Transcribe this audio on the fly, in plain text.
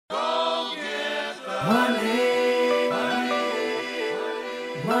I'm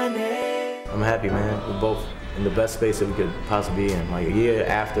happy, man. We're both in the best space that we could possibly be in. Like a year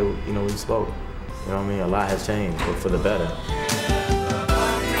after, you know, we spoke. You know what I mean? A lot has changed, but for the better.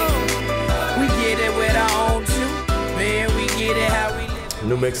 We get it with our own too. Man, we get it how we live.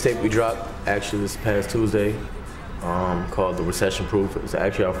 New mixtape we dropped actually this past Tuesday, called The Recession Proof. It's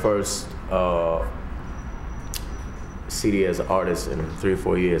actually our first CD as an artist in 3 or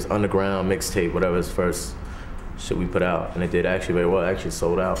 4 years. Underground mixtape, whatever his first shit we put out, and it did actually very well. It actually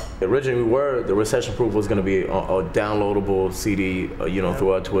sold out. Originally, The Recession Proof was gonna be a downloadable CD, you know,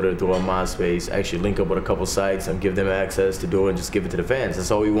 through our Twitter, through our MySpace. Actually, link up with a couple sites and give them access to do it, and just give it to the fans.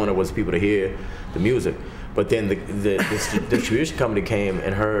 That's all we wanted, was people to hear the music. But then the distribution company came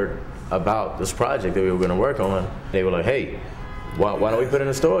and heard about this project that we were gonna work on. They were like, hey, why don't we put it in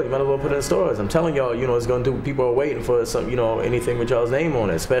the stores? You might as well put it in the stores. I'm telling y'all, you know, it's gonna do. People are waiting for some, you know, anything with y'all's name on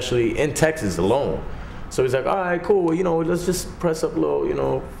it, especially in Texas alone. So he's like, all right, cool, well, you know, let's just press up a little, you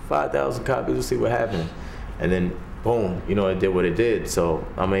know, 5,000 copies, we'll see what happens. And then, boom, you know, it did what it did. So,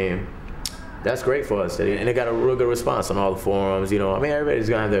 I mean, that's great for us. And it got a real good response on all the forums, you know. I mean, everybody's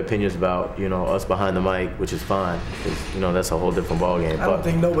gonna have their opinions about, you know, us behind the mic, which is fine, because, you know, that's a whole different ballgame. I don't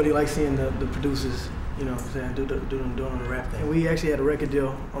think nobody likes seeing the producers, you know what I'm saying, doing the rap thing. We actually had a record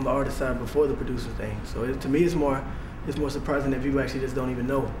deal on the artist side before the producer thing. So to me, it's more surprising that people actually just don't even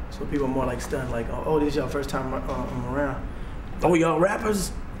know. So people are more like stunned, like, oh, this is your first time around. Oh, y'all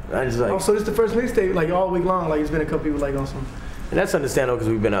rappers? I just like, oh, so this is the first mixtape, like all week long, like it's been a couple people like on some. And that's understandable because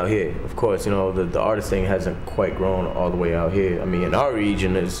we've been out here. Of course, you know, the artist thing hasn't quite grown all the way out here. I mean, in our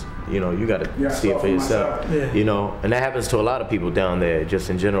region, is, you know, you got to see it for yourself. Yeah. You know, and that happens to a lot of people down there, just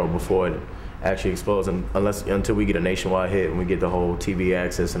in general, before it actually explodes. And until we get a nationwide hit and we get the whole TV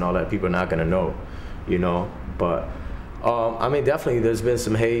access and all that, people are not going to know, you know. But I mean, definitely, there's been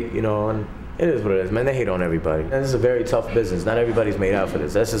some hate, you know, and it is what it is, man. They hate on everybody. And this is a very tough business. Not everybody's made out for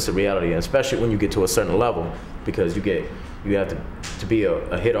this. That's just the reality, and especially when you get to a certain level, because you have to be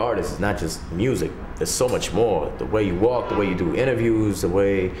a hit artist. It's not just music. There's so much more. The way you walk, the way you do interviews, the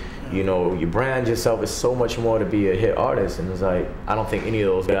way, you know, you brand yourself. Is so much more to be a hit artist. And it's like, I don't think any of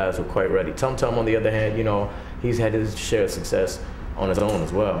those guys were quite ready. Tum Tum, on the other hand, you know, he's had his share of success on his own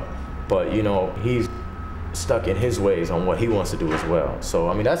as well. But, you know, he's stuck in his ways on what he wants to do as well. So,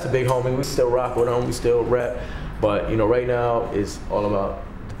 I mean, that's the big homie. We still rock with him. We still rap. But, you know, right now, it's all about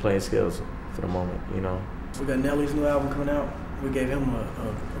the Play-N-Skillz for the moment, you know. We got Nelly's new album coming out. We gave him a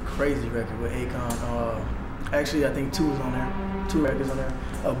crazy record with Akon. Actually, I think 2 is on there. 2 records on there.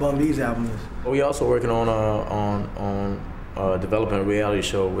 Bun B's album is. We also working on developing a reality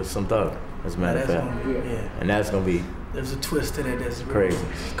show with some Thug, as a matter of fact. And that's gonna be. There's a twist to that. That's crazy.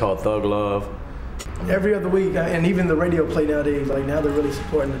 It's called Thug Love. Every other week, and even the radio play nowadays, like now they're really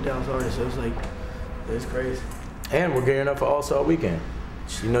supporting the Dallas artists. So it's like, it's crazy. And we're gearing up for All-Star Weekend.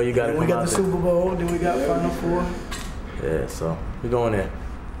 You know, you got to come out there. We got the Super Bowl, then we got Final Four. Yeah, so we're going there.